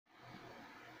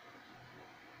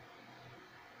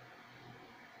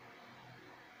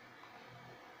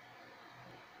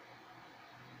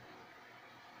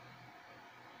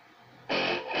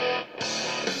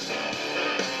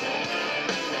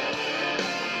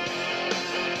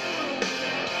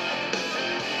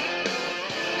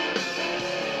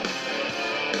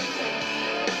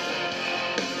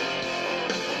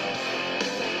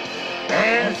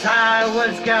As I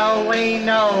was going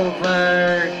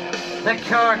over the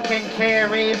Cork and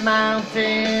Kerry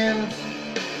mountains,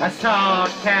 I saw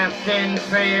Captain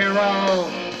Farrell,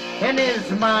 and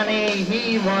his money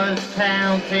he was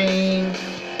counting.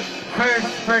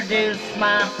 First produced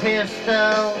my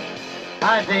pistol,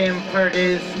 I then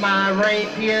produced my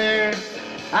rapier.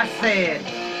 I said,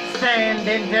 stand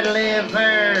and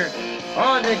deliver,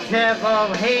 or the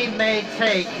devil he may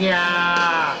take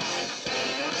ya.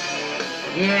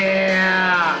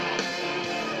 Yeah,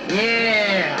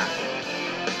 yeah.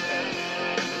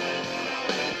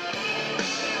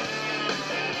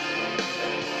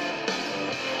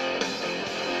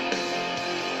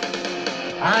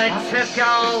 I took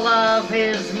all of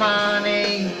his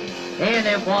money, and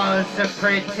it was a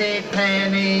pretty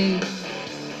penny.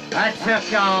 I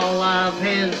took all of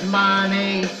his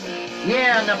money,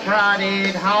 yeah, and I brought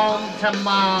it home to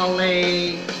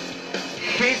Molly.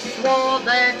 She swore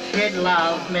that she'd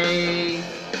love me,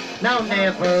 no,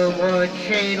 never would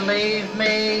she leave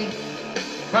me.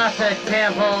 But the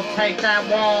devil take that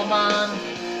woman,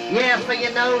 yeah, for you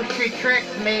know she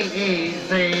tricked me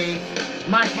easy.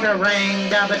 Mushering,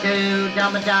 dabba-doo,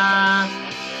 dabba-da.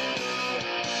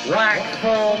 Whack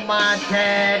for my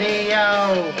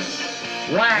daddy-o.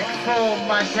 Whack for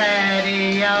my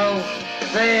daddy-o.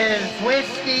 There's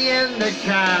whiskey in the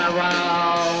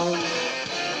gyro.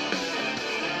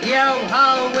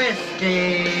 Yo-ho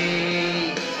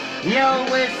whiskey. Yo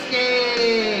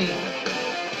whiskey.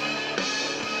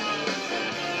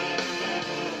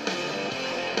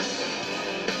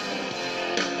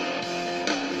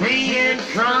 Being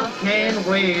drunk and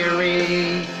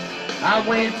weary, I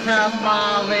went to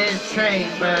Molly's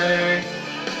chamber,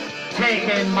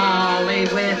 taking Molly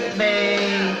with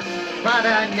me, but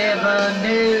I never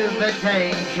knew the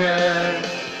danger.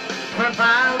 For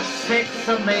about 6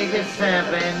 or maybe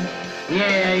 7,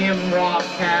 yeah, in walked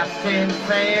Captain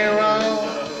Farrell.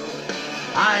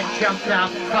 I jumped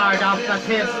up, fired off my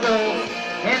pistol,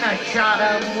 and I shot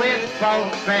him with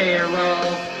both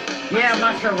barrels. Yeah,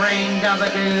 mushroom,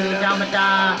 dabba-doo,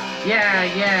 dabba-da, yeah,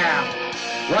 yeah.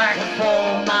 Whack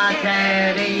for my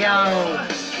daddy-o.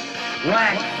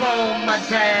 Whack for my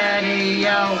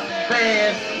daddy-o.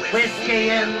 There's whiskey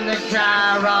in the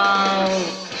gyro.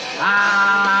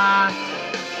 Ah,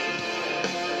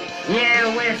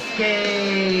 yeah,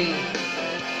 whiskey.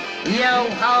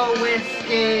 Yo-ho,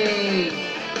 whiskey.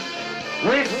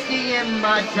 Whiskey in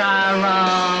my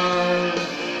gyro.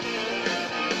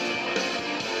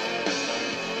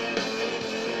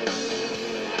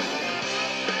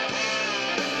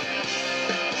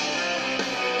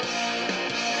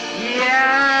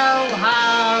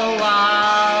 Yo-ho,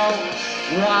 wow,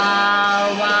 wow,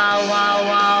 wow, wow,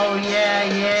 wow, yeah,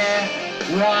 yeah,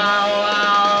 wow,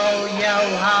 wow,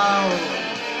 yo-ho.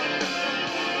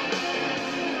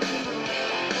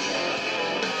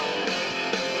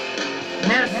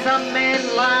 Now some men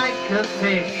like a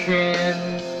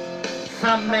fishing,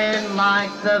 some men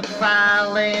like the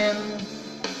filing,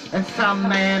 and some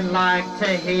men like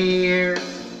to hear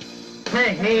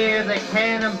the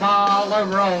cannonball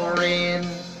a-roaring.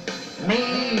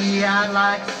 Me, I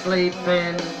like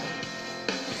sleeping,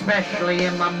 especially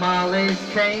in my Molly's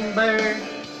chamber.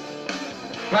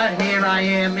 But here I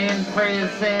am in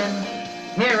prison,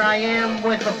 here I am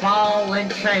with a ball and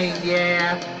chain,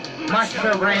 yeah.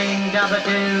 Mushroom,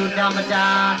 dabba-doo,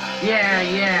 dabba-da, yeah,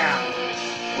 yeah.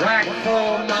 Whack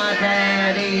for my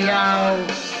daddy-o,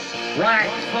 whack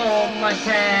for my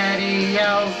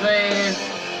daddy-o, there's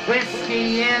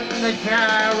whiskey in the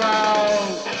gyro,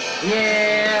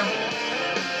 yeah,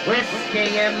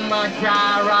 whiskey in my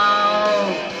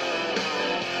gyro,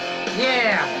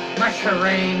 yeah,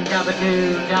 mushroom,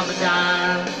 dabba-doo,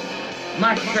 dabba-da,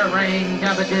 mushroom,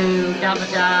 dabba-doo,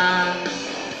 dabba-da,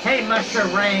 hey,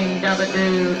 mushroom,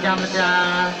 dabba-doo,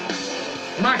 dabba-da,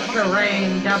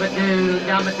 mushroom, dabba-doo,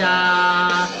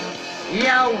 dabba-da,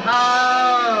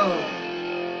 yo-ho!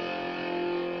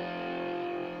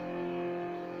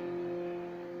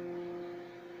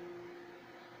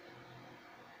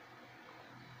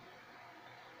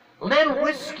 Little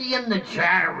whiskey in the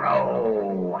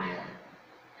gyro.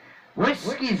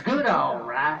 Whiskey's good, all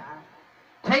right.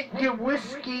 Take your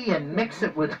whiskey and mix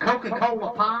it with Coca-Cola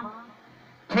Pop.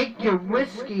 Take your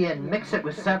whiskey and mix it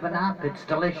with 7-Up. It's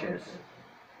delicious.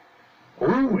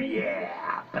 Ooh,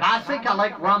 yeah. But I think I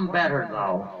like rum better,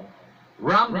 though.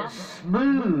 Rum is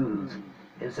smooth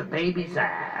as a baby's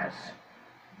ass.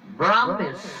 Rum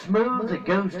is smooth, it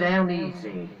goes down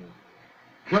easy.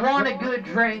 If you want a good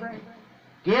drink,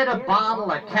 get a bottle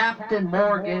of Captain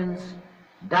Morgan's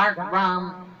dark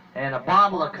rum and a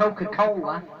bottle of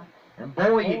Coca-Cola, and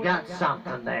boy, you got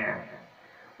something there.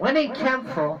 Winnie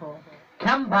Kempfel,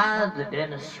 come by the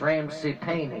Dennis Ramsay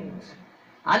paintings.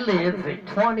 I live at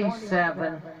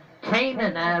 27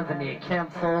 Canaan Avenue,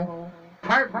 Kempfel,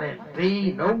 Apartment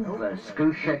B, Nova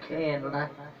Scotia, Canada.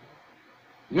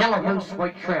 Yellow Moose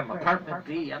White Trim, Apartment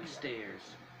B upstairs.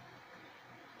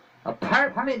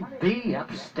 Apartment B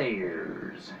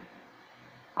upstairs.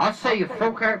 I'll sell you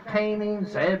folk art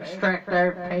paintings, abstract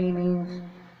art paintings,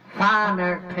 fine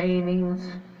art paintings,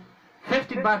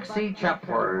 $50 each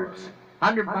upwards,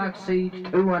 $100 each,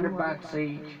 $200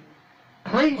 each.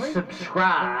 Please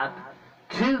subscribe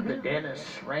to the Dennis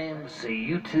Ramsay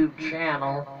YouTube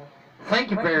channel. Thank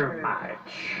you very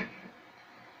much.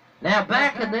 Now,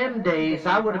 back in them days,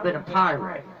 I would have been a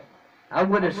pirate. I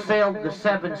would have sailed the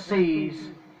 7 seas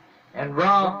and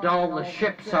robbed all the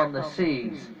ships on the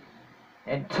seas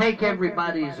and take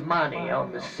everybody's money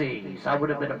on the seas. I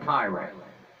would have been a pirate,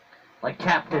 like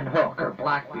Captain Hook or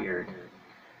Blackbeard.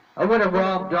 I would have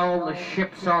robbed all the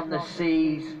ships on the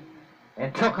seas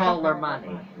and took all their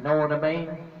money. Know what I mean?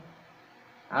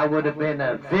 I would have been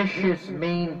a vicious,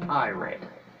 mean pirate.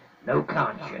 No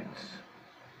conscience.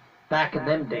 Back in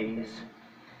them days.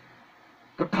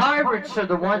 The pirates are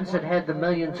the ones that had the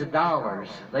millions of dollars.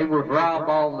 They would rob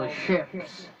all the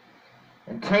ships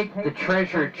and take the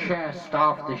treasure chest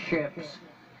off the ships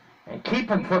and keep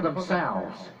them for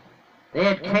themselves. They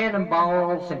had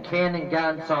cannonballs and cannon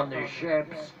guns on their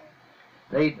ships.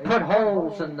 They'd put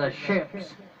holes in the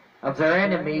ships of their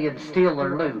enemy and steal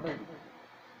their loot.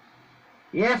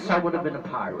 Yes, I would have been a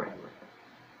pirate.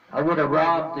 I would have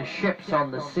robbed the ships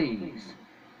on the seas.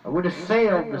 I would have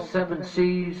sailed the 7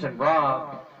 seas and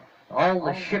robbed all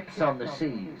the ships on the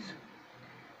seas.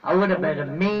 I would have been a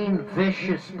mean,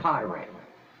 vicious pirate.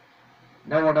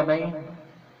 Know what I mean?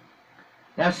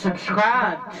 Now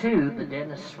subscribe to the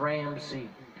Dennis Ramsay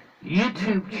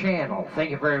YouTube channel.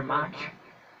 Thank you very much.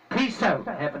 Peace out.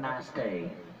 Have a nice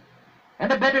day.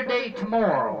 And a better day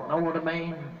tomorrow. Know what I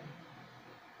mean?